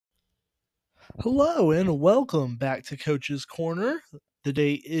Hello and welcome back to Coach's Corner. The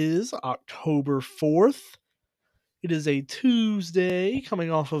date is October 4th. It is a Tuesday coming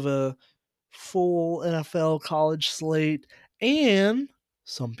off of a full NFL college slate and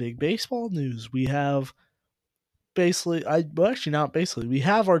some big baseball news. We have we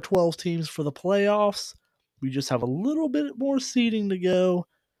have our 12 teams for the playoffs. We just have a little bit more seeding to go.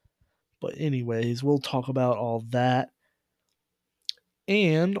 But anyways, we'll talk about all that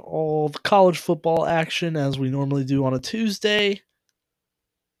and all the college football action as we normally do on a Tuesday.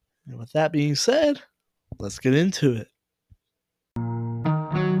 And with that being said, let's get into it.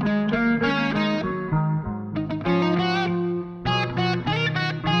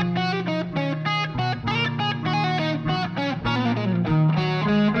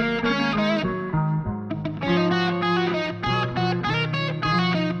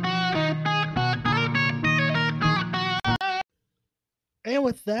 And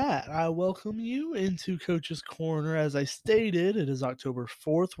with that, I welcome you into Coach's Corner. As I stated, it is October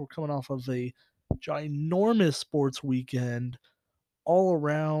 4th. We're coming off of a ginormous sports weekend all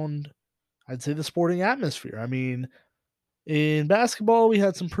around, I'd say, the sporting atmosphere. I mean, in basketball, we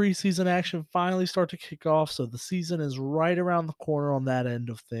had some preseason action finally start to kick off, so the season is right around the corner on that end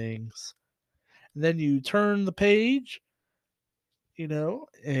of things. And then you turn the page,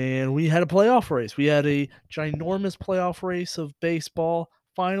 and we had a playoff race. We had a ginormous playoff race of baseball,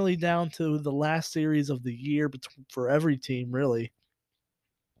 finally down to the last series of the year for every team, really.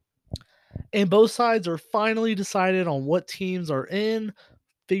 And both sides are finally decided on what teams are in,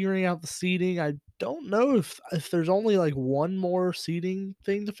 figuring out the seeding. I don't know if there's only like one more seeding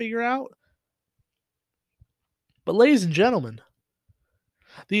thing to figure out. But ladies and gentlemen,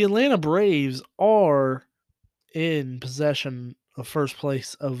 the Atlanta Braves are in possession of first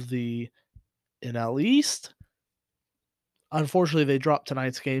place of the NL East. Unfortunately, they dropped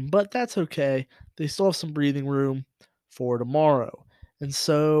tonight's game, but that's okay. They still have some breathing room for tomorrow. And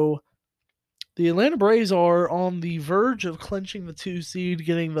so the Atlanta Braves are on the verge of clinching the 2 seed,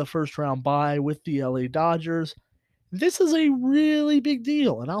 getting the first round bye with the LA Dodgers. This is a really big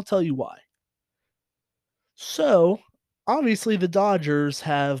deal, and I'll tell you why. So, obviously, the Dodgers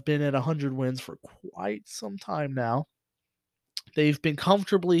have been at 100 wins for quite some time now. They've been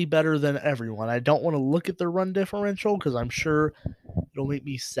comfortably better than everyone. I don't want to look at their run differential because I'm sure it'll make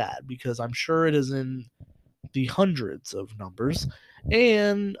me sad because I'm sure it is in the hundreds of numbers.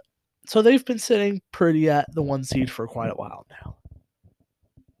 And so they've been sitting pretty at the 1 seed for quite a while now.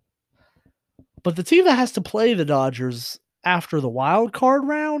 But the team that has to play the Dodgers after the wild card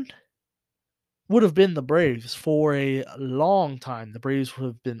round would have been the Braves for a long time. The Braves would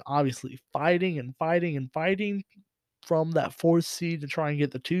have been obviously fighting and fighting and fighting from that 4th seed to try and get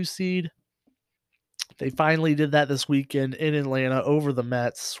the 2 seed. They finally did that this weekend in Atlanta over the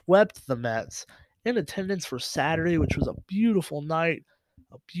Mets, swept the Mets in attendance for Saturday, which was a beautiful night,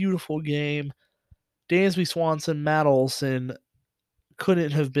 a beautiful game. Dansby Swanson, Matt Olson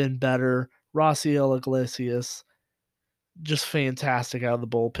couldn't have been better. Raciel Iglesias, just fantastic out of the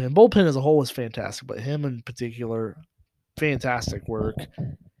bullpen. Bullpen as a whole was fantastic, but him in particular, fantastic work.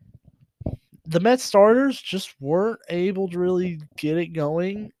 The Mets starters just weren't able to really get it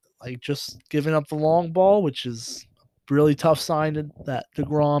going, like just giving up the long ball, which is a really tough sign that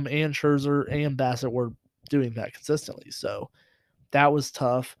DeGrom and Scherzer and Bassett were doing that consistently. So that was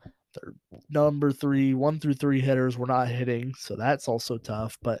tough. Their number 3, 1 through 3 hitters were not hitting, so that's also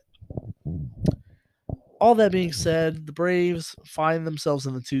tough. But all that being said, the Braves find themselves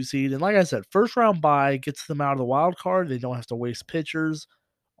in the 2 seed. And like I said, first round bye gets them out of the wild card. They don't have to waste pitchers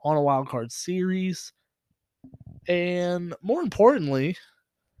on a wild card series. And more importantly,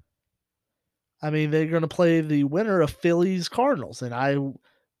 I mean, they're going to play the winner of Phillies Cardinals. And I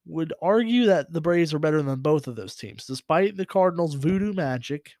would argue that the Braves are better than both of those teams, despite the Cardinals' voodoo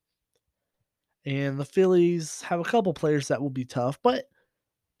magic. And the Phillies have a couple players that will be tough, but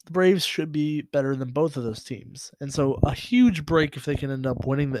the Braves should be better than both of those teams. And so a huge break if they can end up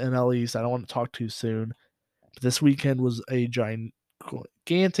winning the NL East. I don't want to talk too soon. But this weekend was a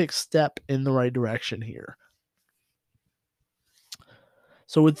gigantic step in the right direction here.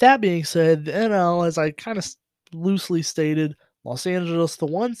 So with that being said, the NL, as I kind of loosely stated, Los Angeles the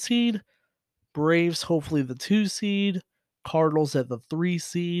 1 seed, Braves hopefully the 2 seed, Cardinals at the 3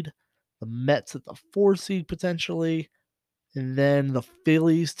 seed, the Mets at the 4 seed potentially, and then the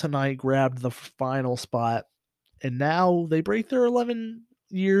Phillies tonight grabbed the final spot, and now they break their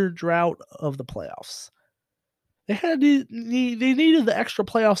 11-year drought of the playoffs. They needed the extra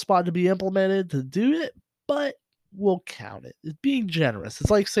playoff spot to be implemented to do it, but we'll count it. It's being generous.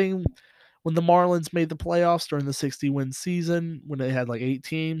 It's like saying when the Marlins made the playoffs during the 60-win season when they had like 8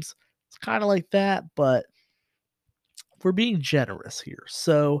 teams, It's kind of like that, but we're being generous here.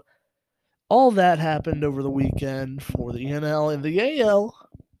 So all that happened over the weekend for the NL and the AL.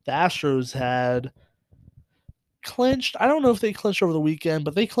 The Astros had clinched. I don't know if they clinched over the weekend,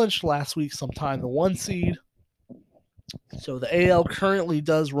 but they clinched last week sometime the 1 seed. So the AL currently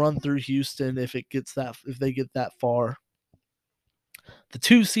does run through Houston if they get that far. The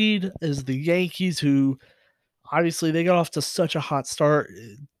 2 seed is the Yankees, who obviously they got off to such a hot start.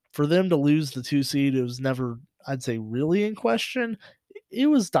 For them to lose the 2 seed, it was never, I'd say, really in question. It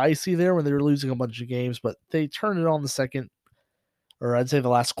was dicey there when they were losing a bunch of games, but they turned it on the second, or I'd say the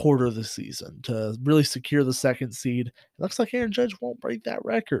last quarter of the season, to really secure the 2nd seed. It looks like Aaron Judge won't break that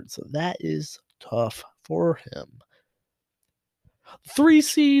record, so that is tough for him. 3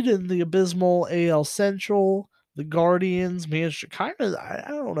 seed in the abysmal AL Central, the Guardians managed to kind of, I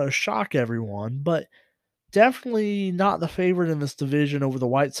don't know, shock everyone, but definitely not the favorite in this division over the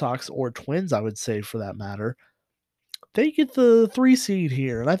White Sox or Twins, I would say, for that matter. They get the 3 seed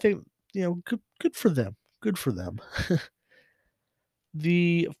here, and I think, good for them. Good for them.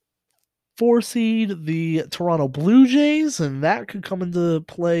 The 4 seed, the Toronto Blue Jays, and that could come into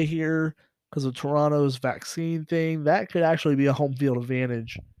play here because of Toronto's vaccine thing. That could actually be a home field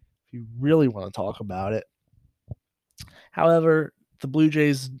advantage if you really want to talk about it. However, the Blue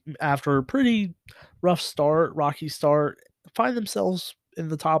Jays, after a pretty rocky start, find themselves in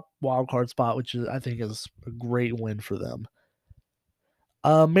the top wildcard spot, which I think is a great win for them.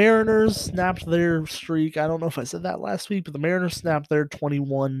 Mariners snapped their streak. I don't know if I said that last week, but the Mariners snapped their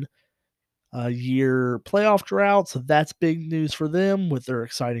 21 year playoff drought. So that's big news for them with their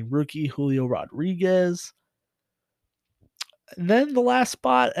exciting rookie, Julio Rodriguez. And then the last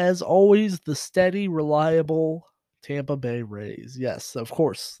spot, as always, the steady, reliable Tampa Bay Rays. Yes, of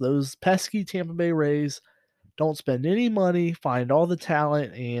course, those pesky Tampa Bay Rays don't spend any money, find all the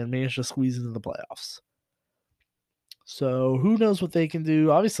talent, and manage to squeeze into the playoffs. So who knows what they can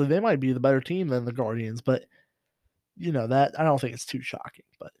do? Obviously, they might be the better team than the Guardians, but that I don't think it's too shocking.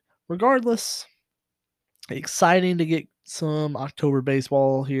 But regardless, exciting to get some October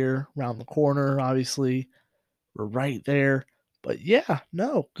baseball here around the corner. Obviously, we're right there. But yeah,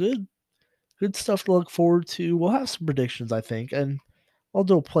 no, good stuff to look forward to. We'll have some predictions, I think, and I'll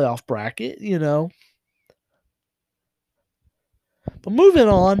do a playoff bracket, But moving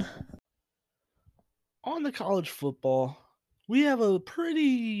on to college football, we have a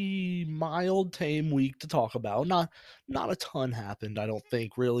pretty mild, tame week to talk about. Not a ton happened, I don't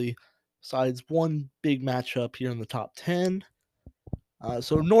think, really, besides one big matchup here in the top 10.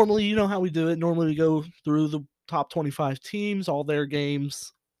 So normally, you know how we do it. Normally, we go through the top 25 teams, all their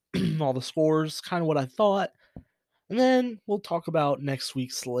games, all the scores, kind of what I thought. And then we'll talk about next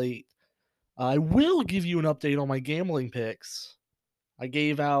week's slate. I will give you an update on my gambling picks. I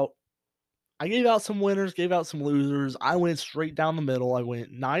gave out some winners, gave out some losers. I went straight down the middle. I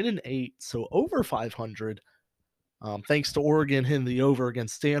went 9-8, so over 500. Thanks to Oregon hitting the over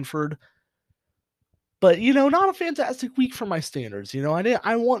against Stanford. But not a fantastic week for my standards.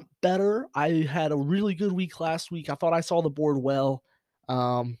 I want better. I had a really good week last week. I thought I saw the board well.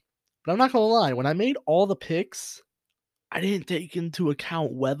 But I'm not gonna lie, when I made all the picks, I didn't take into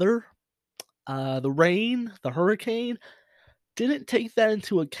account weather. The rain, the hurricane, didn't take that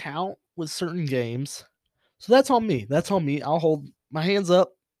into account with certain games. So that's on me. I'll hold my hands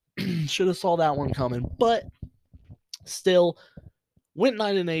up. Should have saw that one coming, but still went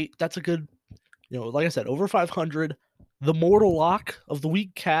 9-8. That's a good, like I said, over 500. The mortal lock of the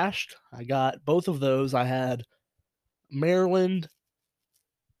week cashed. I got both of those. I had Maryland,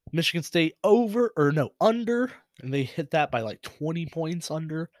 Michigan State under, and they hit that by like 20 points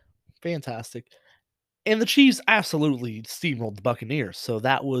under. Fantastic. And the Chiefs absolutely steamrolled the Buccaneers, so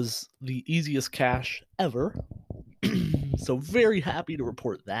that was the easiest cash ever. So very happy to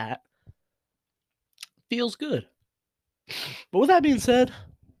report that. Feels good. But with that being said,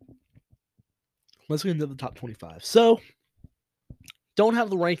 let's get into the top 25. So, don't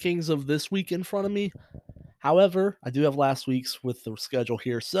have the rankings of this week in front of me. However, I do have last week's with the schedule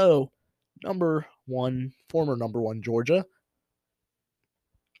here. So, former number one Georgia,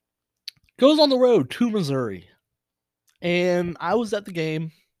 goes on the road to Missouri. And I was at the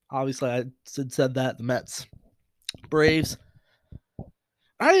game. Obviously, I said that, the Mets, Braves.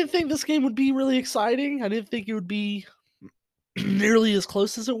 I didn't think this game would be really exciting. I didn't think it would be nearly as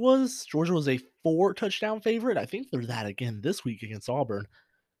close as it was. Georgia was a 4-touchdown favorite. I think they're that again this week against Auburn,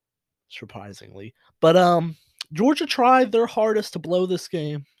 surprisingly. But Georgia tried their hardest to blow this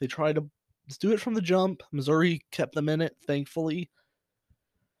game. They tried to do it from the jump. Missouri kept them in it, thankfully.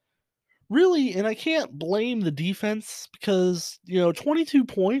 really, and I can't blame the defense because, 22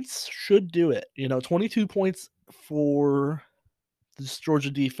 points should do it. 22 points for this Georgia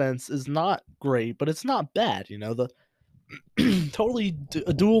defense is not great, but it's not bad. The totally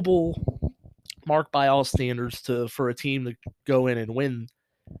a doable mark by all standards for a team to go in and win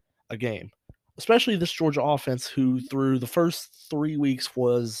a game, especially this Georgia offense, who through the first 3 weeks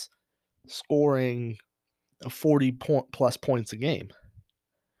was scoring 40 plus points a game.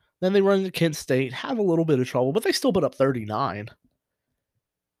 Then they run into Kent State, have a little bit of trouble, but they still put up 39.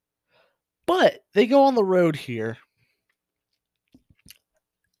 But they go on the road here.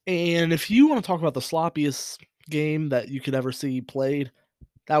 And if you want to talk about the sloppiest game that you could ever see played,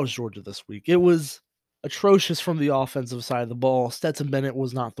 that was Georgia this week. It was atrocious from the offensive side of the ball. Stetson Bennett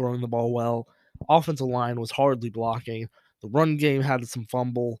was not throwing the ball well. Offensive line was hardly blocking. The run game had some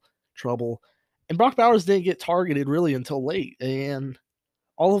fumble trouble. And Brock Bowers didn't get targeted really until late. And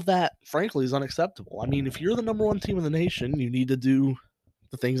all of that, frankly, is unacceptable. I mean, if you're the number one team in the nation, you need to do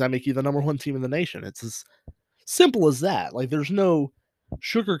the things that make you the number one team in the nation. It's as simple as that. Like, there's no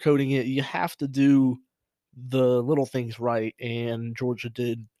sugarcoating it. You have to do the little things right, and Georgia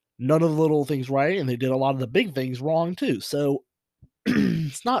did none of the little things right, and they did a lot of the big things wrong too. So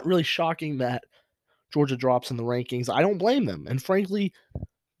it's not really shocking that Georgia drops in the rankings. I don't blame them. And frankly,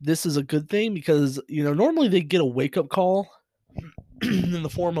 this is a good thing because, normally they get a wake-up call in the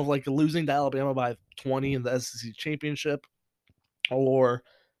form of like losing to Alabama by 20 in the SEC championship, or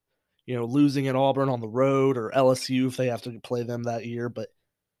losing at Auburn on the road, or LSU if they have to play them that year. But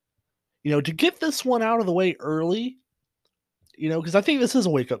to get this one out of the way early, because I think this is a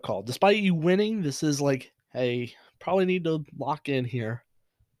wake-up call. Despite you winning, this is like, hey, probably need to lock in here.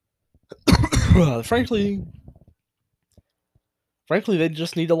 Frankly, they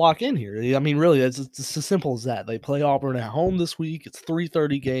just need to lock in here. I mean, really, it's as simple as that. They play Auburn at home this week. It's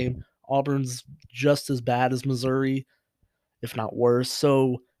 3:30 game. Auburn's just as bad as Missouri, if not worse.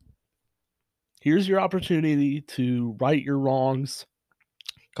 So here's your opportunity to right your wrongs,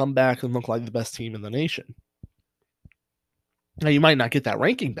 come back and look like the best team in the nation. Now, you might not get that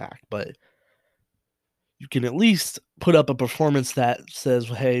ranking back, but you can at least put up a performance that says,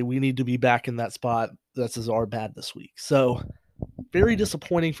 hey, we need to be back in that spot. That's as our bad this week. So very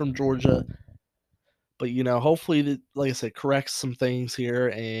disappointing from Georgia. But, hopefully, that, like I said, corrects some things here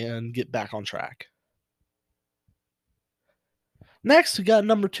and get back on track. Next, we got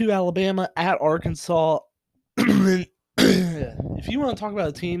number 2 Alabama at Arkansas. If you want to talk about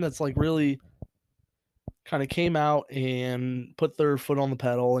a team that's like really kind of came out and put their foot on the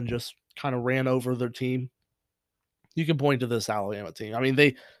pedal and just kind of ran over their team, you can point to this Alabama team. I mean,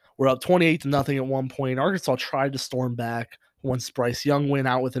 they were up 28-0 at one point. Arkansas tried to storm back once Bryce Young went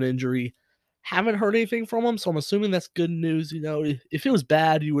out with an injury. Haven't heard anything from him, so I'm assuming that's good news. If it was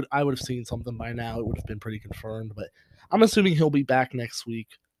bad, I would have seen something by now. It would have been pretty confirmed, but I'm assuming he'll be back next week.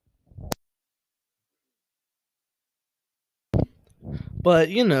 But,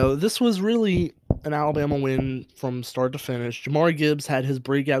 this was really an Alabama win from start to finish. Jamar Gibbs had his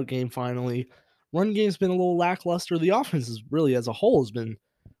breakout game finally. Run game's been a little lackluster. The offense is really, as a whole, has been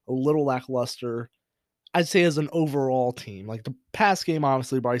a little lackluster. I'd say as an overall team. Like the pass game,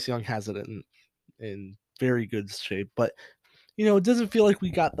 obviously, Bryce Young has it in very good shape. But, it doesn't feel like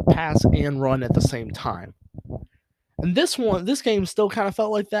we got the pass and run at the same time. And this game still kind of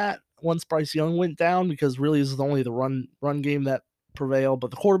felt like that once Bryce Young went down, because really this is only the run game that prevailed.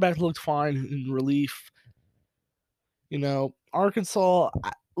 But the quarterback looked fine in relief. Arkansas,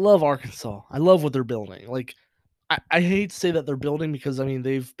 I love Arkansas. I love what they're building. Like, I hate to say that they're building because, I mean,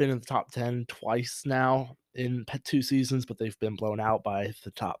 they've been in the top 10 twice now in 2 seasons, but they've been blown out by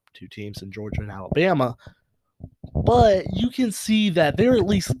the top 2 teams in Georgia and Alabama. But you can see that they're at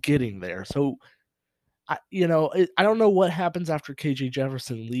least getting there. So, I don't know what happens after KJ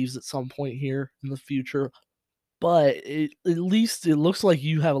Jefferson leaves at some point here in the future, but at least it looks like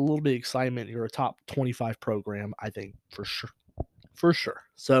you have a little bit of excitement. You're a top 25 program, I think, for sure. For sure.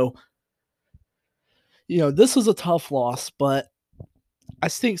 So, this is a tough loss, but I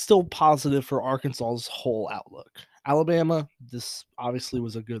think still positive for Arkansas's whole outlook. Alabama, this obviously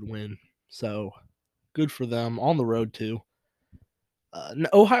was a good win, so good for them on the road too.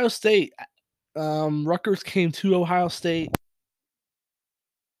 Ohio State, Rutgers came to Ohio State,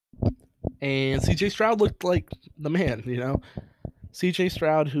 and C.J. Stroud looked like the man. C.J.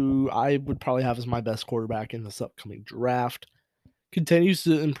 Stroud, who I would probably have as my best quarterback in this upcoming draft, continues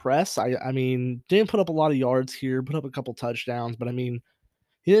to impress. I mean, didn't put up a lot of yards here, put up a couple touchdowns, but I mean,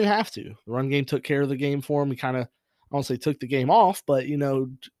 he didn't have to. The run game took care of the game for him. He kind of, I won't say took the game off, but,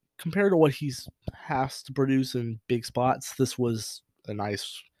 compared to what he's has to produce in big spots, this was a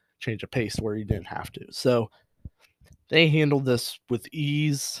nice change of pace where he didn't have to. So they handled this with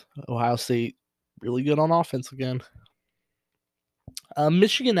ease. Ohio State really good on offense again.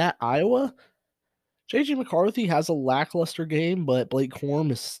 Michigan at Iowa. JJ McCarthy has a lackluster game, but Blake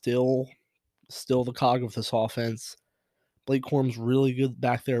Corum is still the cog of this offense. Blake Corum's really good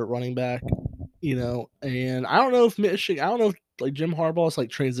back there at running back, and I don't know if like Jim Harbaugh's like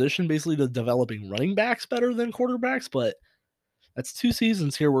transition basically to developing running backs better than quarterbacks, but that's 2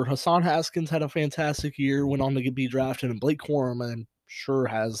 seasons here where Hassan Haskins had a fantastic year, went on to be drafted, and Blake Corum, I'm sure,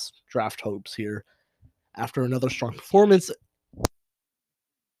 has draft hopes here after another strong performance.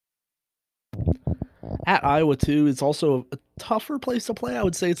 At Iowa, too, it's also a tougher place to play. I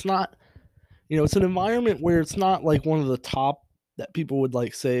would say it's not, it's an environment where it's not like one of the top that people would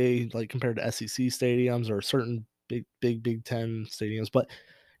like say, like compared to SEC stadiums or certain Big Ten stadiums. But,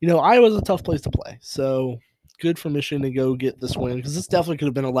 Iowa's a tough place to play. So good for Michigan to go get this win because this definitely could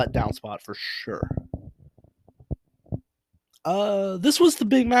have been a letdown spot for sure. This was the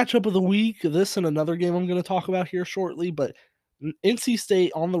big matchup of the week. This and another game I'm going to talk about here shortly, but NC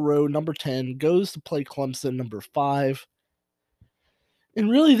State on the road, number 10, goes to play Clemson, number 5.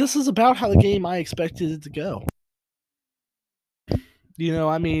 And really, this is about how the game I expected it to go.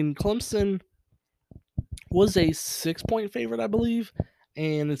 Clemson was a 6-point favorite, I believe,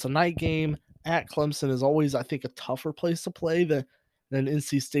 and it's a night game at Clemson is always, I think, a tougher place to play than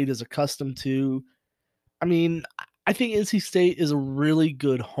NC State is accustomed to. I think NC State is a really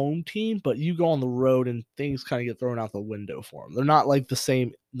good home team, but you go on the road and things kind of get thrown out the window for them. They're not like the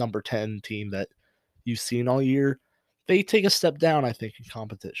same number 10 team that you've seen all year. They take a step down, I think, in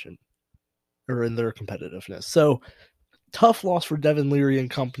competition or in their competitiveness. So tough loss for Devin Leary and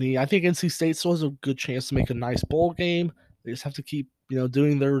company. I think NC State still has a good chance to make a nice bowl game. They just have to keep,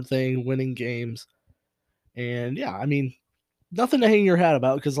 doing their thing, winning games. And yeah, nothing to hang your hat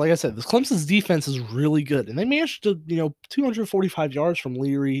about because, like I said, this Clemson's defense is really good, and they managed to, 245 yards from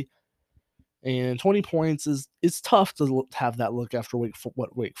Leary and 20 points is it's tough to have that look after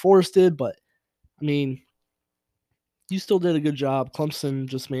what Wake Forest did, but you still did a good job. Clemson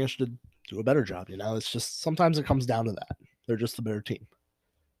just managed to do a better job. It's just sometimes it comes down to that. They're just the better team.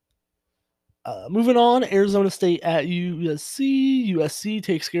 Moving on, Arizona State at USC. USC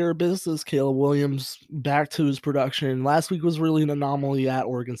takes care of business. Caleb Williams back to his production. Last week was really an anomaly at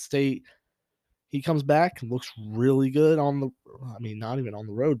Oregon State. He comes back and looks really good not even on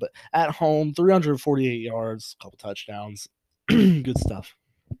the road, but at home, 348 yards, a couple touchdowns. Good stuff.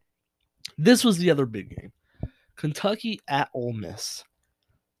 This was the other big game. Kentucky at Ole Miss.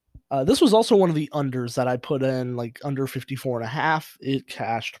 This was also one of the unders that I put in, like under 54.5. It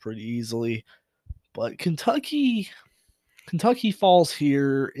cashed pretty easily. But Kentucky falls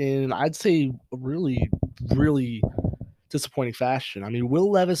here in, I'd say, a really, really disappointing fashion.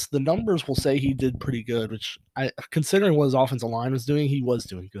 Will Levis, the numbers will say he did pretty good, which considering what his offensive line was doing, he was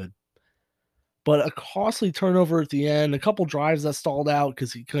doing good. But a costly turnover at the end, a couple drives that stalled out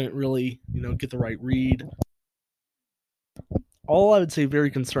because he couldn't really, get the right read. All I would say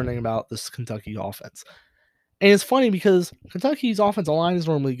very concerning about this Kentucky offense. And it's funny because Kentucky's offensive line is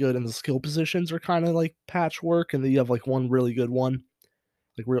normally good and the skill positions are kind of like patchwork, and then you have like one really good one,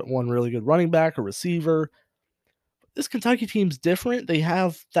 like one really good running back or receiver. This Kentucky team's different. They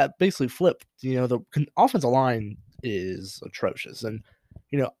have that basically flipped. The offensive line is atrocious. And,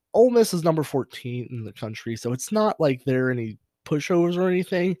 Ole Miss is number 14 in the country, so it's not like there are any pushovers or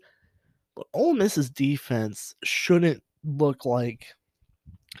anything. But Ole Miss's defense shouldn't look like,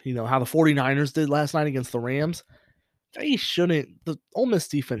 how the 49ers did last night against the Rams. The Ole Miss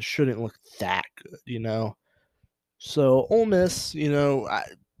defense shouldn't look that good, So Ole Miss,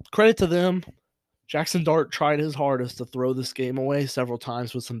 credit to them. Jackson Dart tried his hardest to throw this game away several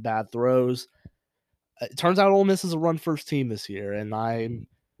times with some bad throws. It turns out Ole Miss is a run-first team this year, and I'm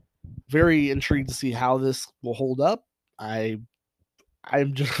very intrigued to see how this will hold up. I'm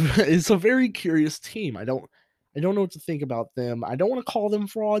just it's a very curious team. I don't know what to think about them. I don't want to call them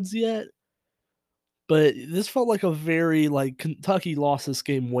frauds yet, but this felt like a very Kentucky lost this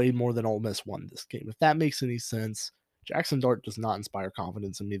game way more than Ole Miss won this game. If that makes any sense. Jackson Dart does not inspire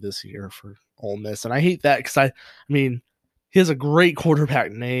confidence in me this year for Ole Miss, and I hate that because he has a great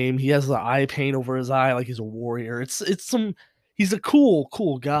quarterback name. He has the eye paint over his eye like he's a warrior. He's a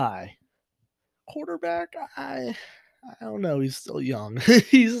cool guy. Quarterback, I don't know. He's still young.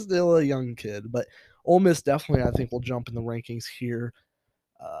 He's still a young kid, but Ole Miss definitely I think will jump in the rankings here.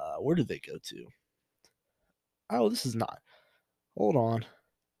 Where did they go to? Oh, this is not. Hold on.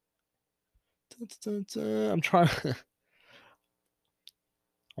 I'm trying.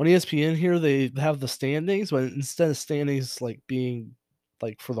 On ESPN here, they have the standings, but instead of standings like being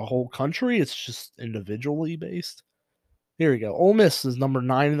like for the whole country. It's just individually based. Here we go. Ole Miss is number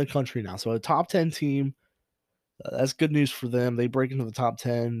 9 in the country now, so a top 10 team. That's good news for them. They break into the top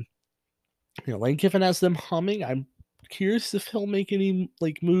 10. Lane Kiffin has them humming. I'm curious if he'll make any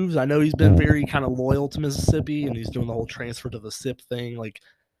like moves. I know he's been very kind of loyal to Mississippi, and he's doing the whole transfer to the SIP thing. Like,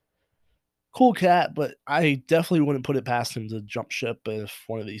 cool cat, but I definitely wouldn't put it past him to jump ship if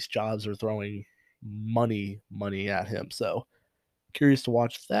one of these jobs are throwing money at him. So curious to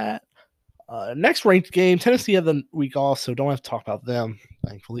watch that. Next ranked game, Tennessee had the week off, so don't have to talk about them,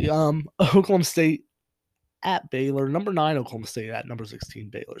 thankfully. Oklahoma State at Baylor, number 9 Oklahoma State at number 16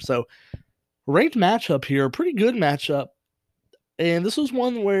 Baylor. So ranked matchup here, pretty good matchup. And this was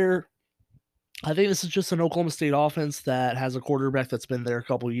one where I think this is just an Oklahoma State offense that has a quarterback that's been there a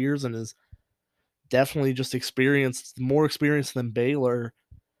couple years and is definitely just more experienced than Baylor,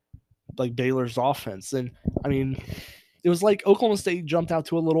 like Baylor's offense. And I mean, it was like Oklahoma State jumped out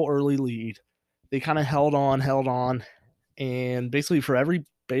to a little early lead. They kind of held on, and basically for every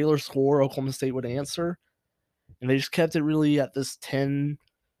Baylor score, Oklahoma State would answer. And they just kept it really at this 10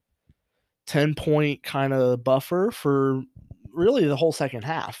 point kind of buffer for really the whole second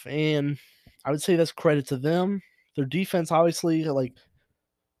half. And I would say that's credit to them. Their defense, obviously,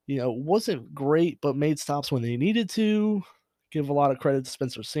 wasn't great, but made stops when they needed to. Give a lot of credit to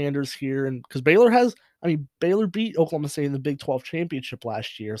Spencer Sanders here. And because Baylor beat Oklahoma State in the Big 12 championship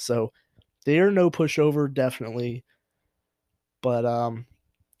last year. So they are no pushover, definitely. But,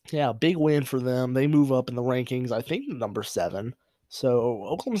 big win for them. They move up in the rankings, I think, number 7. So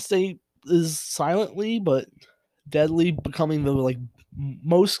Oklahoma State is silently but deadly becoming the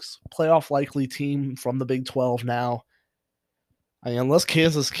most playoff likely team from the Big 12 now. I mean, unless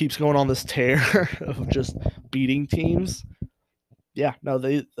Kansas keeps going on this tear of just beating teams,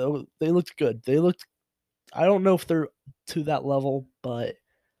 they looked good. I don't know if they're to that level, but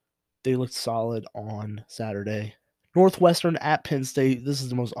they looked solid on Saturday. Northwestern at Penn State. This is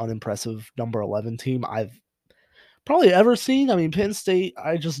the most unimpressive number 11 team I've probably ever seen. I mean, Penn State,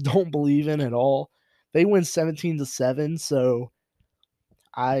 I just don't believe in at all. They win 17-7, so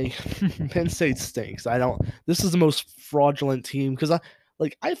Penn State stinks. This is the most fraudulent team because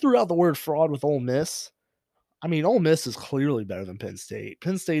I threw out the word fraud with Ole Miss. I mean, Ole Miss is clearly better than Penn State.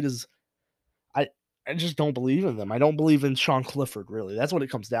 Penn State is, I just don't believe in them. I don't believe in Sean Clifford, really. That's what it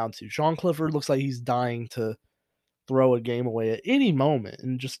comes down to. Sean Clifford looks like he's dying to throw a game away at any moment,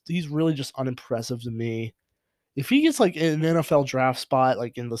 and he's really just unimpressive to me. If he gets like an NFL draft spot,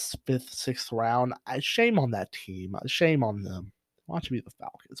 like in the 5th, 6th round, shame on that team. Shame on them. Watch me the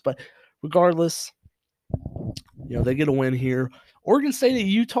Falcons. But regardless, they get a win here. Oregon State at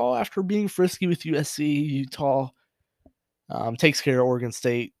Utah after being frisky with USC. Utah takes care of Oregon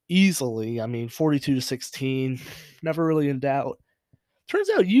State easily. I mean, 42-16. Never really in doubt. Turns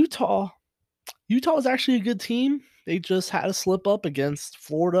out Utah is actually a good team. They just had a slip up against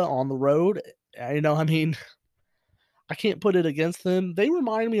Florida on the road. I can't put it against them. They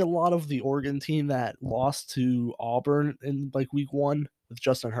remind me a lot of the Oregon team that lost to Auburn in week 1 with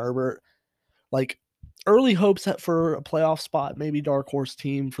Justin Herbert. Early hopes for a playoff spot, maybe dark horse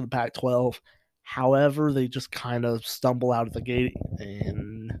team for the Pac-12. However, they just kind of stumble out of the gate,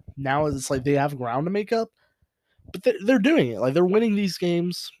 and now it's like they have ground to make up. But they're doing it. They're winning these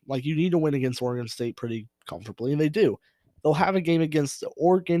games. You need to win against Oregon State pretty comfortably, and they do. They'll have a game against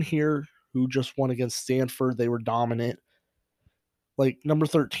Oregon here, who just won against Stanford. They were dominant. Number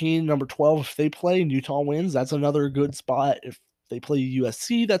 13, number 12, if they play and Utah wins, that's another good spot. If they play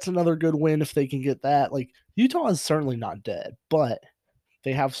USC, that's another good win if they can get that. Utah is certainly not dead, but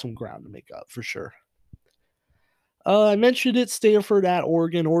they have some ground to make up for sure. I mentioned it, Stanford at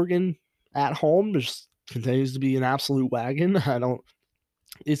Oregon. Oregon at home just continues to be an absolute wagon.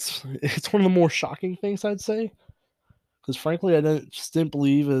 It's one of the more shocking things, I'd say. Because frankly, I didn't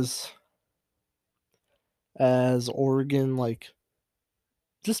believe as Oregon,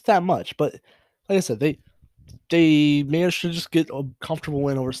 just that much. But like I said, they managed to just get a comfortable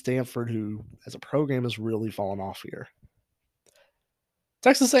win over Stanford, who as a program has really fallen off here.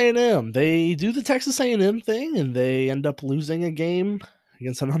 Texas A&M, they do the Texas A&M thing, and they end up losing a game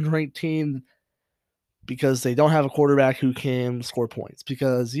against an unranked team because they don't have a quarterback who can score points.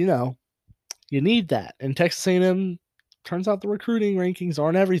 Because you need that, and Texas A&M turns out the recruiting rankings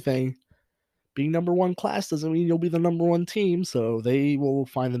aren't everything. Being number 1 class doesn't mean you'll be the number 1 team, so they will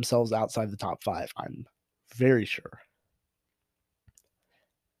find themselves outside the top 5. I'm very sure.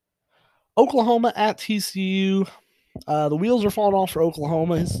 Oklahoma at TCU. The wheels are falling off for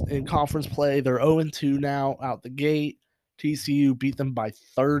Oklahoma in conference play. They're 0-2 now out the gate. TCU beat them by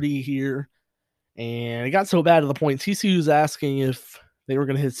 30 here. And it got so bad to the point TCU is asking if they were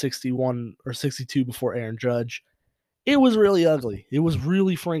going to hit 61 or 62 before Aaron Judge. It was really ugly. It was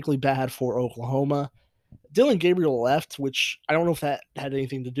really, frankly, bad for Oklahoma. Dylan Gabriel left, which I don't know if that had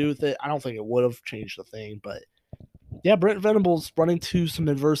anything to do with it. I don't think it would have changed the thing, but yeah, Brent Venables running to some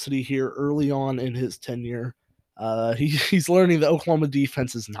adversity here early on in his tenure. He's learning the Oklahoma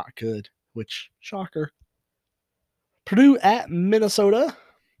defense is not good, which, shocker. Purdue at Minnesota.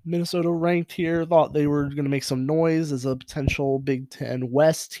 Minnesota ranked here, thought they were going to make some noise as a potential Big Ten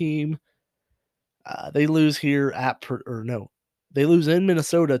West team. They lose here they lose in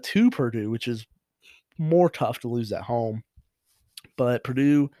Minnesota to Purdue, which is more tough to lose at home. But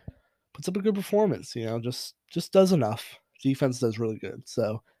Purdue puts up a good performance, just does enough. Defense does really good.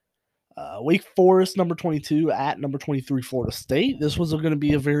 So Wake Forest, number 22, at number 23, Florida State. This was going to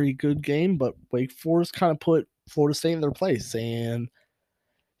be a very good game, but Wake Forest kind of put Florida State in their place. And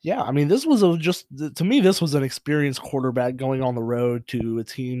yeah, I mean, this was to me, this was an experienced quarterback going on the road to a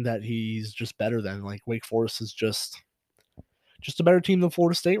team that he's just better than. Like, Wake Forest is just a better team than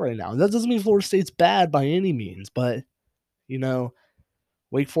Florida State right now. That doesn't mean Florida State's bad by any means, but,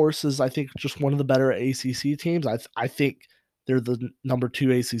 Wake Forest is, I think, just one of the better ACC teams. I think they're the number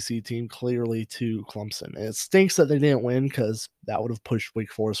 2 ACC team, clearly, to Clemson. And it stinks that they didn't win because that would have pushed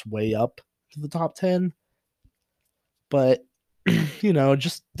Wake Forest way up to the top 10. But,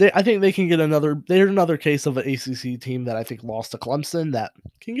 I think they can get another case of an ACC team that I think lost to Clemson that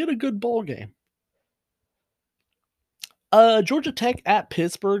can get a good bowl game. Georgia Tech at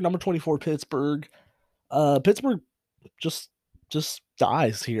Pittsburgh, number 24 Pittsburgh. Pittsburgh just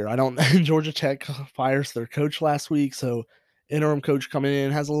dies here. Georgia Tech fires their coach last week, so interim coach coming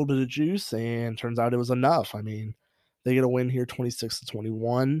in has a little bit of juice, and turns out it was enough. I mean, they get a win here,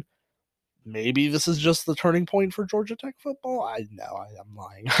 26-21. Maybe this is just the turning point for Georgia Tech football. I'm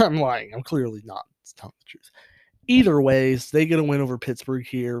lying. I'm lying. I'm clearly not telling the truth. Either ways, they get a win over Pittsburgh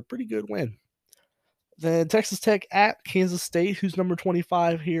here. Pretty good win. Then Texas Tech at Kansas State, who's number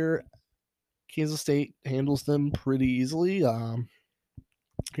 25 here. Kansas State handles them pretty easily.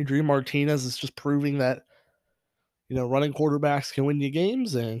 Adrian Martinez is just proving that, running quarterbacks can win you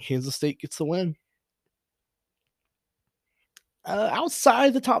games, and Kansas State gets the win.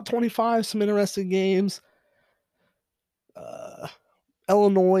 Outside the top 25, some interesting games.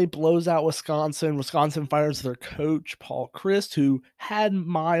 Illinois blows out Wisconsin. Wisconsin fires their coach, Paul Chryst, who had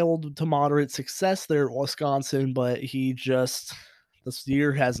mild to moderate success there at Wisconsin, but this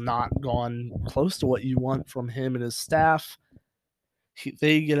year has not gone close to what you want from him and his staff.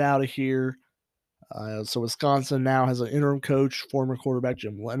 They get out of here. So Wisconsin now has an interim coach, former quarterback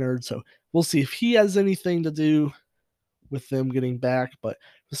Jim Leonhard. So we'll see if he has anything to do with them getting back. But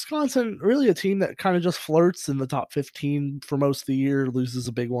Wisconsin, really a team that kind of just flirts in the top 15 for most of the year, loses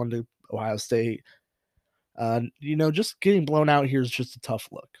a big one to Ohio State. Just getting blown out here is just a tough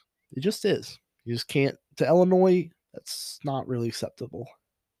look. It just is. You just can't. To Illinois, that's not really acceptable.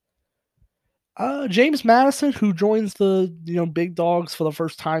 James Madison, who joins the big dogs for the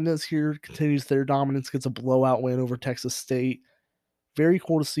first time this year, continues their dominance, gets a blowout win over Texas State. Very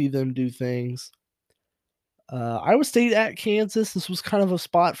cool to see them do things. Iowa State at Kansas. This was kind of a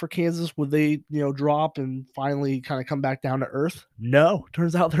spot for Kansas. Would they, drop and finally kind of come back down to earth? No.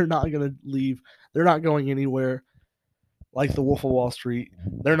 Turns out they're not going to leave. They're not going anywhere. Like the Wolf of Wall Street,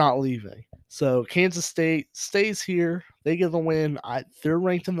 they're not leaving. So Kansas State stays here. They get the win. They're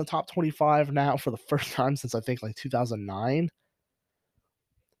ranked in the top 25 now for the first time since I think like 2009.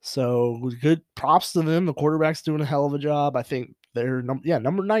 So good props to them. The quarterback's doing a hell of a job. I think they're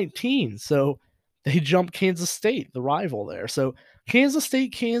number 19. So they jump Kansas State, the rival there. So Kansas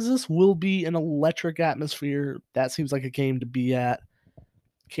State, Kansas will be an electric atmosphere. That seems like a game to be at.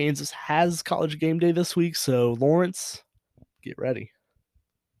 Kansas has College Game Day this week, so Lawrence, get ready.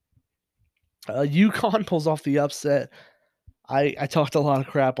 UConn pulls off the upset. I talked a lot of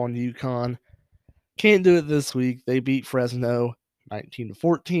crap on UConn. Can't do it this week. They beat Fresno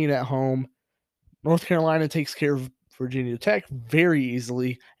 19-14 at home. North Carolina takes care of Virginia Tech very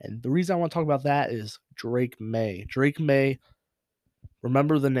easily. And the reason I want to talk about that is Drake May. Drake May,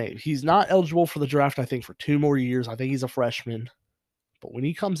 remember the name. He's not eligible for the draft, I think, for 2 more years. I think he's a freshman. But when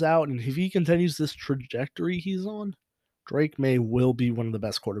he comes out and if he continues this trajectory he's on, Drake May will be one of the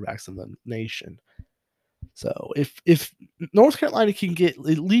best quarterbacks in the nation. So if North Carolina can get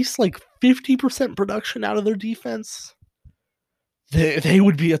at least like 50% production out of their defense, they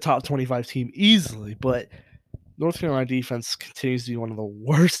would be a top 25 team easily. But North Carolina defense continues to be one of the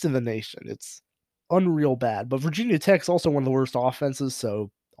worst in the nation. It's unreal bad. But Virginia Tech's also one of the worst offenses,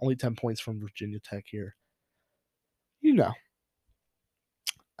 so only 10 points from Virginia Tech here.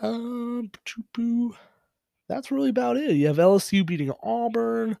 that's really about it. You have LSU beating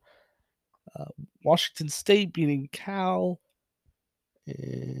Auburn, uh, Washington State beating Cal,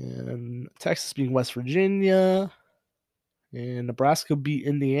 and Texas beating West Virginia, and Nebraska beat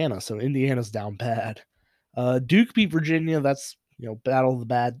Indiana. So Indiana's down bad. Duke beat Virginia. That's battle of the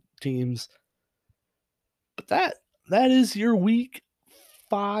bad teams. But that is your week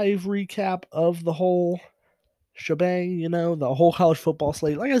 5 recap of the whole shebang, the whole college football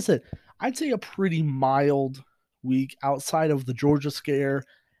slate. Like I said, I'd say a pretty mild week outside of the Georgia scare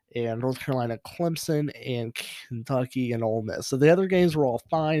and North Carolina Clemson and Kentucky and Ole Miss. So the other games were all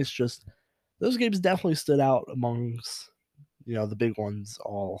fine. It's just those games definitely stood out amongst, the big ones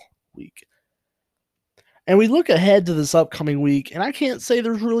all week. And we look ahead to this upcoming week, and I can't say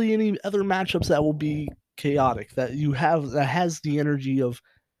there's really any other matchups that will be chaotic that has the energy of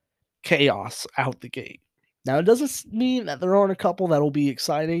chaos out the gate. Now, it doesn't mean that there aren't a couple that'll be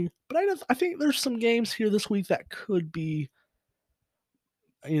exciting, but I think there's some games here this week that could be,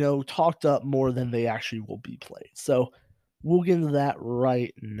 talked up more than they actually will be played. So we'll get into that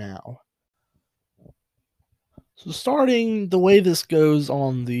right now. So starting the way this goes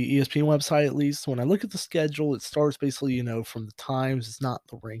on the ESPN website, at least when I look at the schedule, it starts basically, from the times. It's not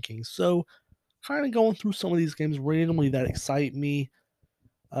the rankings. So kind of going through some of these games randomly that excite me.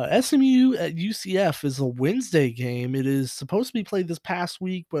 SMU at UCF is a Wednesday game. It is supposed to be played this past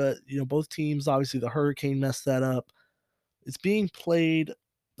week, but both teams, obviously the hurricane messed that up. It's being played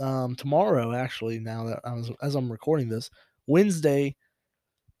tomorrow, actually. Now that as I'm recording this, Wednesday.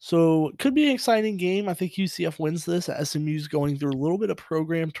 So it could be an exciting game. I think UCF wins this. SMU's going through a little bit of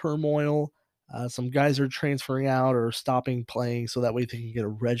program turmoil. Some guys are transferring out or stopping playing, so that way they can get a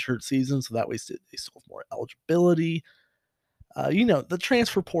redshirt season. So that way they still have more eligibility. The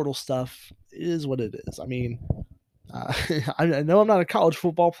transfer portal stuff is what it is. I mean, I know I'm not a college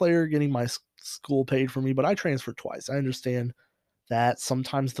football player getting my school paid for me, but I transferred twice. I understand that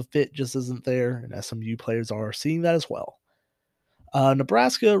sometimes the fit just isn't there, and SMU players are seeing that as well.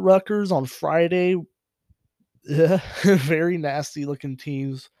 Nebraska Rutgers on Friday. Very nasty looking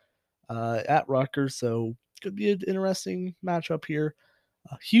teams at Rutgers, so could be an interesting matchup here.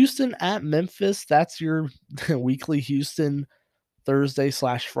 Houston at Memphis. That's your weekly Houston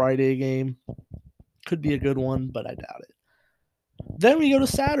Thursday/Friday game. Could be a good one, but I doubt it. Then we go to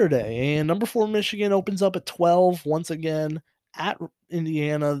Saturday, and number 4 Michigan opens up at 12 once again at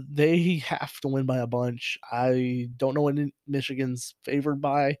Indiana. They have to win by a bunch. I don't know what Michigan's favored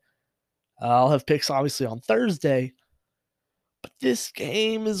by. I'll have picks obviously on Thursday, but this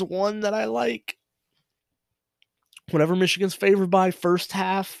game is one that I like. Whatever Michigan's favored by first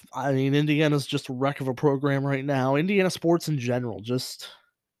half, I mean, Indiana's just a wreck of a program right now. Indiana sports in general, just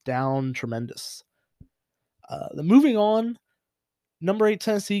down tremendous. Moving on, number 8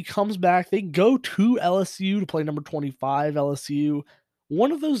 Tennessee comes back. They go to LSU to play number 25 LSU.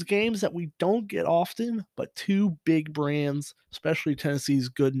 One of those games that we don't get often, but two big brands, especially Tennessee's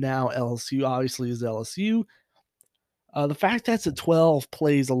good now. LSU obviously is LSU. The fact that's at 12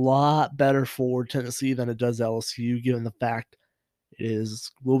 plays a lot better for Tennessee than it does LSU, given the fact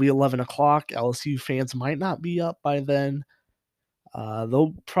will be 11 o'clock. LSU fans might not be up by then.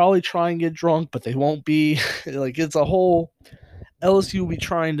 They'll probably try and get drunk, but they won't be. It's a whole LSU will be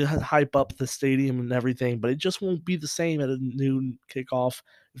trying to hype up the stadium and everything, but it just won't be the same at a noon kickoff.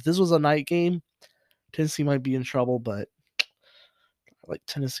 If this was a night game, Tennessee might be in trouble, but I like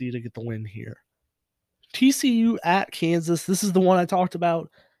Tennessee to get the win here. TCU at Kansas. This is the one I talked about.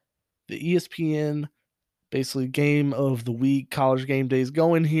 The ESPN basically game of the week, college game days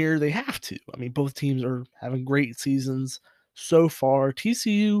going here. They have to. I mean, both teams are having great seasons so far.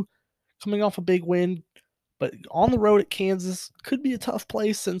 TCU coming off a big win, but on the road at Kansas could be a tough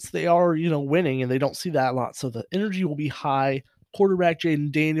place since they are, winning and they don't see that a lot. So the energy will be high. Quarterback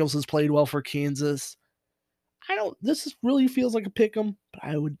Jaden Daniels has played well for Kansas. This really feels like a pick 'em, but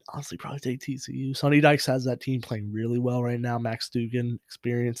I would honestly probably take TCU. Sonny Dykes has that team playing really well right now. Max Duggan,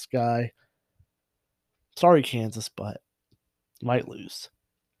 experienced guy. Sorry, Kansas, but you might lose.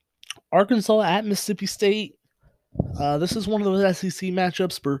 Arkansas at Mississippi State. This is one of those SEC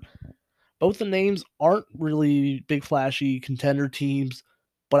matchups where both the names aren't really big, flashy contender teams,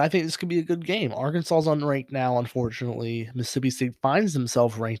 but I think this could be a good game. Arkansas is unranked now, unfortunately. Mississippi State finds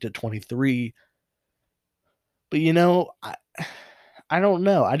themselves ranked at 23. But, I don't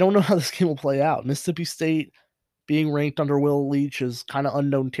know. I don't know how this game will play out. Mississippi State being ranked under Will Leach is kind of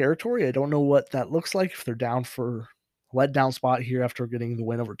unknown territory. I don't know what that looks like if they're down for a letdown spot here after getting the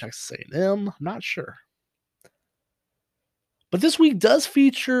win over Texas A&M. I'm not sure. But this week does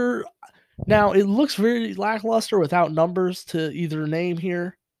feature. Now, it looks very lackluster without numbers to either name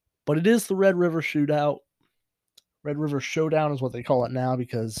here, but it is the Red River Shootout. Red River Showdown is what they call it now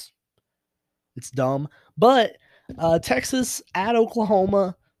because it's dumb. But Texas at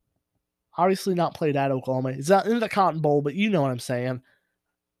Oklahoma, obviously not played at Oklahoma. It's not in the Cotton Bowl, but you know what I'm saying.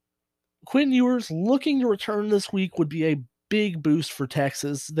 Quinn Ewers looking to return this week would be a big boost for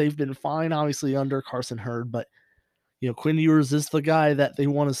Texas. They've been fine, obviously, under Carson Hurd, but Quinn Ewers is the guy that they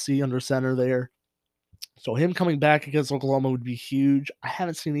want to see under center there. So him coming back against Oklahoma would be huge. I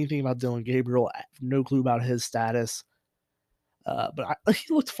haven't seen anything about Dylan Gabriel. I have no clue about his status. But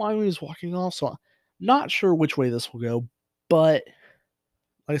he looked fine when he was walking off, so I'm not sure which way this will go. But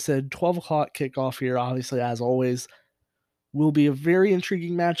like I said, 12 o'clock kickoff here, obviously, as always, will be a very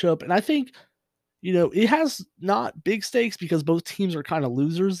intriguing matchup. And I think, it has not big stakes because both teams are kind of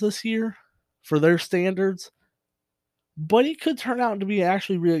losers this year for their standards. But it could turn out to be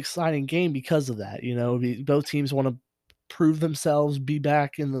actually a really exciting game because of that. Both teams want to prove themselves, be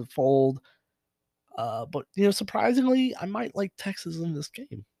back in the fold. But surprisingly, I might like Texas in this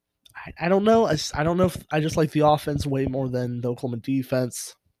game. I don't know. I don't know if I just like the offense way more than the Oklahoma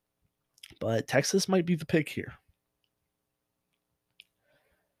defense. But Texas might be the pick here.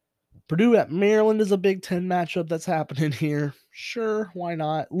 Purdue at Maryland is a Big Ten matchup that's happening here. Sure, why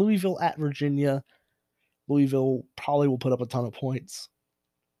not? Louisville at Virginia. Louisville probably will put up a ton of points.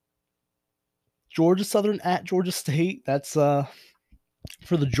 Georgia Southern at Georgia State. That's for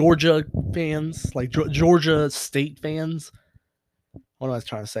the Georgia fans, like Georgia State fans. What am I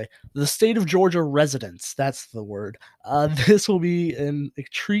trying to say? The state of Georgia residents. That's the word. This will be an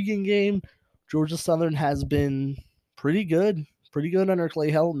intriguing game. Georgia Southern has been pretty good under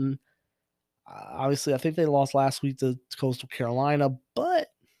Clay Helton. Obviously, I think they lost last week to Coastal Carolina, but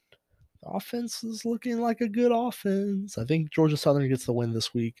the offense is looking like a good offense. I think Georgia Southern gets the win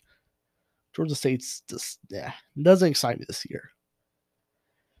this week. Georgia State's just, doesn't excite me this year.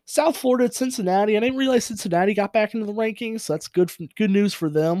 South Florida at Cincinnati. I didn't realize Cincinnati got back into the rankings, so that's good news for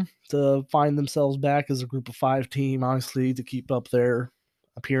them to find themselves back as a group of 5 team, honestly, to keep up their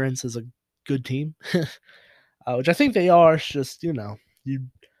appearance as a good team, which I think they are. It's just, you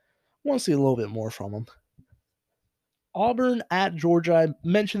want to see a little bit more from them. Auburn at Georgia. I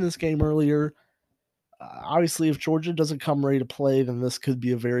mentioned this game earlier. Obviously, if Georgia doesn't come ready to play, then this could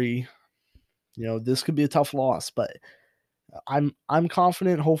be this could be a tough loss, but I'm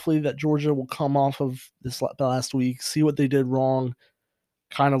confident, hopefully, that Georgia will come off of this last week, see what they did wrong,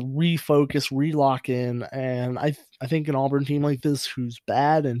 kind of refocus, relock in, and I think an Auburn team like this, who's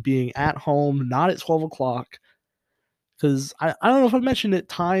bad and being at home, not at 12 o'clock, because I don't know if I mentioned it,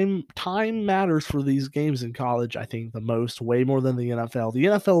 time matters for these games in college, I think, the most, way more than the NFL. The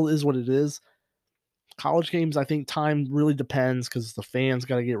NFL is what it is. College games, I think time really depends because the fans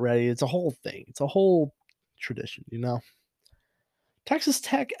got to get ready. It's a whole thing. It's a whole tradition, Texas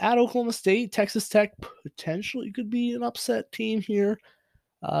Tech at Oklahoma State. Texas Tech potentially could be an upset team here.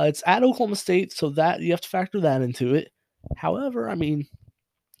 It's at Oklahoma State, so that you have to factor that into it. However, I mean,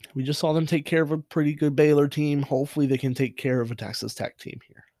 we just saw them take care of a pretty good Baylor team. Hopefully, they can take care of a Texas Tech team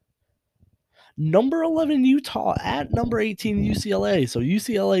here. Number 11 Utah at number 18 UCLA. So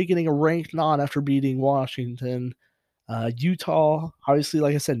UCLA getting a ranked nod after beating Washington. Utah, obviously,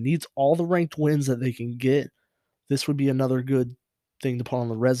 like I said, needs all the ranked wins that they can get. This would be another good thing to put on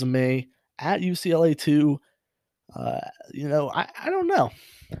the resume. At UCLA too, I don't know.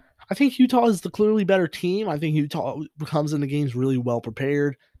 I think Utah is the clearly better team. I think Utah comes into games really well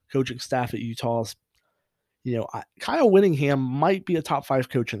prepared. Coaching staff at Utah's, Kyle Whittingham might be a top 5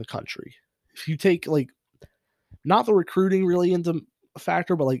 coach in the country. If you take not the recruiting really into a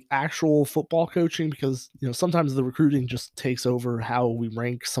factor, but actual football coaching, because sometimes the recruiting just takes over how we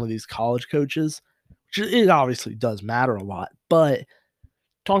rank some of these college coaches. It obviously does matter a lot, but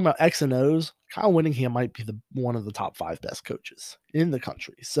talking about X and O's, Kyle Whittingham might be one of the top 5 best coaches in the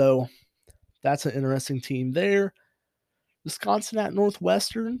country. So that's an interesting team there. Wisconsin at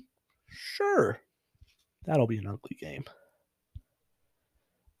Northwestern, sure, that'll be an ugly game.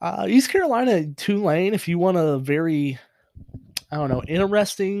 East Carolina Tulane, if you want a very,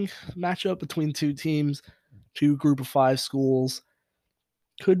 interesting matchup between 2 teams, 2 group of 5 schools,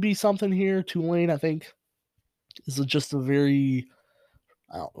 could be something here. Tulane, I think, is just a very,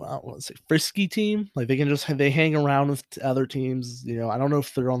 I don't want to say frisky team. They hang around with other teams. I don't know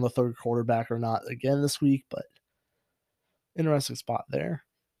if they're on the 3rd quarterback or not again this week, but interesting spot there.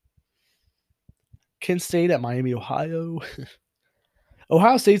 Kent State at Miami, Ohio.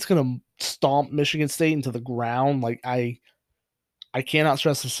 Ohio State's going to stomp Michigan State into the ground. I cannot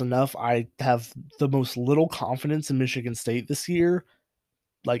stress this enough. I have the most little confidence in Michigan State this year,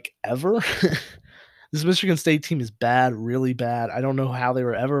 ever. This Michigan State team is bad, really bad. I don't know how they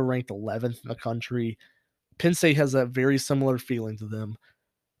were ever ranked 11th in the country. Penn State has that very similar feeling to them,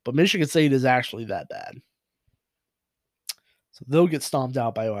 but Michigan State is actually that bad. So they'll get stomped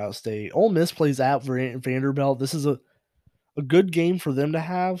out by Ohio State. Ole Miss plays at Vanderbilt. This is a good game for them to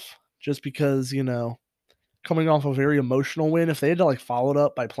have just because, coming off a very emotional win, if they had to like follow it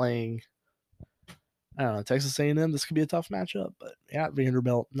up by playing, I don't know, Texas A&M, this could be a tough matchup, but at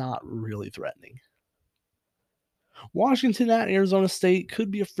Vanderbilt, not really threatening. Washington at Arizona State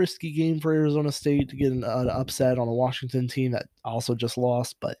could be a frisky game for Arizona State to get an upset on a Washington team that also just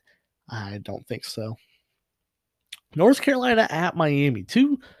lost, but I don't think so. North Carolina at Miami,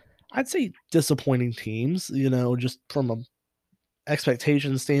 two, I'd say, disappointing teams, just from a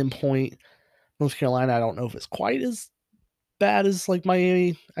expectation standpoint. North Carolina, I don't know if it's quite as bad as like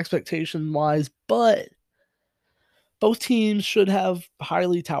Miami expectation wise, but both teams should have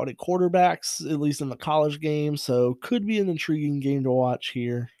highly touted quarterbacks, at least in the college game, so could be an intriguing game to watch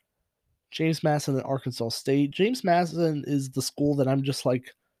here. James Madison at Arkansas State. James Madison is the school that I'm just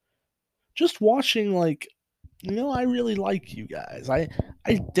watching, I really like you guys.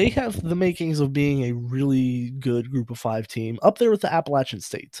 They have the makings of being a really good Group of 5 team, up there with the Appalachian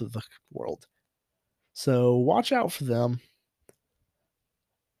States of the world. So watch out for them.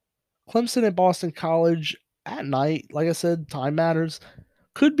 Clemson at Boston College at night. Like I said, time matters.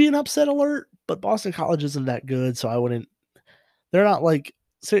 Could be an upset alert, but Boston College isn't that good, so I wouldn't. They're not like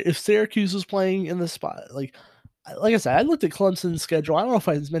if Syracuse was playing in this spot. Like I said, I looked at Clemson's schedule. I don't know if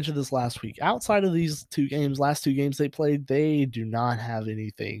I mentioned this last week. Outside of these last two games they played, they do not have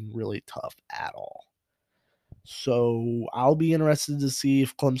anything really tough at all. So I'll be interested to see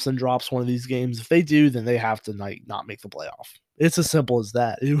if Clemson drops one of these games. If they do, then they have to not make the playoff. It's as simple as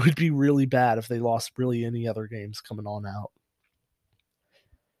that. It would be really bad if they lost really any other games coming on out.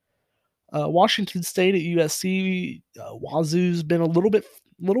 Washington State at USC. Wazoo's been a little bit,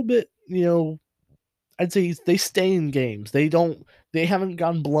 I'd say they stay in games. They haven't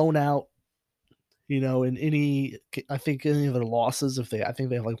gotten blown out, in any of their losses. I think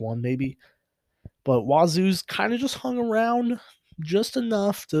they have like one maybe. But Wazoo's kind of just hung around just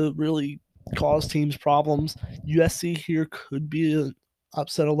enough to really cause teams problems. USC here could be an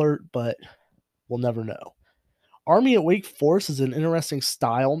upset alert, but we'll never know. Army at Wake Forest is an interesting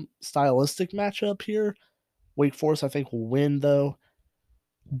stylistic matchup here. Wake Forest, I think, will win, though.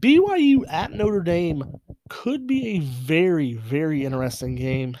 BYU at Notre Dame could be a very, very interesting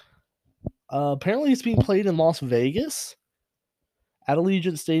game. Apparently, it's being played in Las Vegas at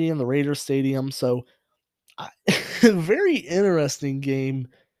Allegiant Stadium, the Raiders Stadium. So, very interesting game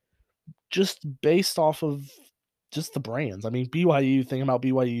just based off of just the brands. I mean, BYU, thinking about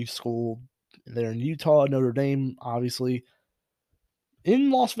BYU school, they're in Utah, Notre Dame, obviously.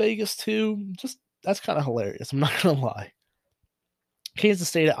 In Las Vegas, too. Just, that's kind of hilarious. I'm not going to lie. Kansas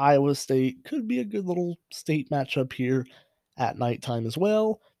State at Iowa State could be a good little state matchup here at nighttime as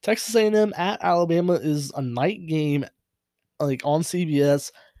well. Texas A&M at Alabama is a night game, like on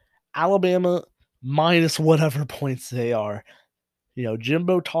CBS. Alabama minus whatever points they are.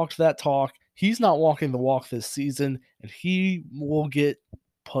 Jimbo talks that talk. He's not walking the walk this season, and he will get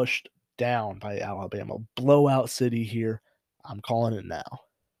pushed down by Alabama. Blowout city here. I'm calling it now.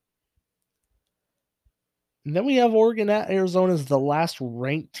 And then we have Oregon at Arizona as the last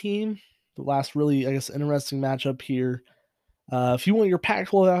ranked team. The last really, I guess, interesting matchup here. If you want your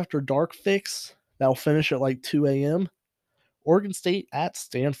Pac-12 after dark fix, that'll finish at like 2 a.m. Oregon State at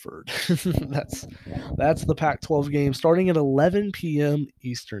Stanford. That's the Pac-12 game starting at 11 p.m.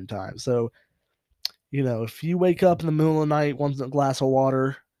 Eastern time. So, if you wake up in the middle of the night, want a glass of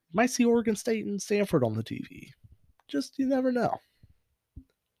water, you might see Oregon State and Stanford on the TV. Just, you never know.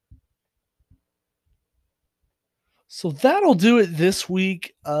 So that'll do it this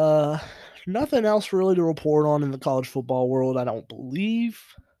week. Nothing else really to report on in the college football world, I don't believe.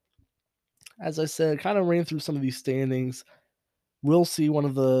 As I said, kind of ran through some of these standings. We'll see one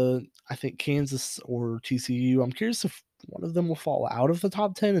of the, I think, Kansas or TCU. I'm curious if one of them will fall out of the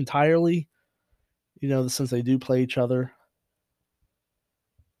top 10 entirely, since they do play each other.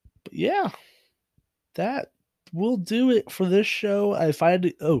 But yeah, that will do it for this show. If I had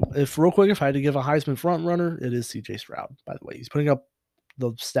to, if I had to give a Heisman front runner, it is CJ Stroud, by the way. He's putting up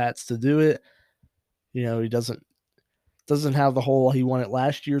the stats to do it. He doesn't have the whole he won it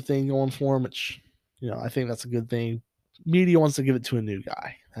last year thing going for him, which, I think that's a good thing. Media wants to give it to a new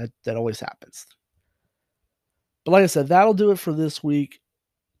guy. That always happens. But like I said, that'll do it for this week.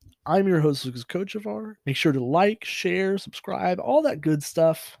 I'm your host, Lucas Kochevar. Make sure to like, share, subscribe, all that good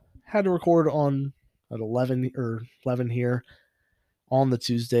stuff. Had to record on at 11 here on the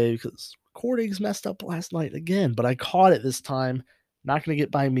Tuesday because recordings messed up last night again, but I caught it this time. Not going to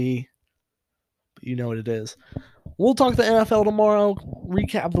get by me. but you know what it is. We'll talk the NFL tomorrow,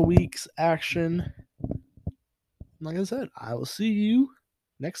 recap the week's action. Like I said, I will see you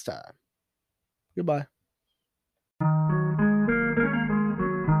next time. Goodbye.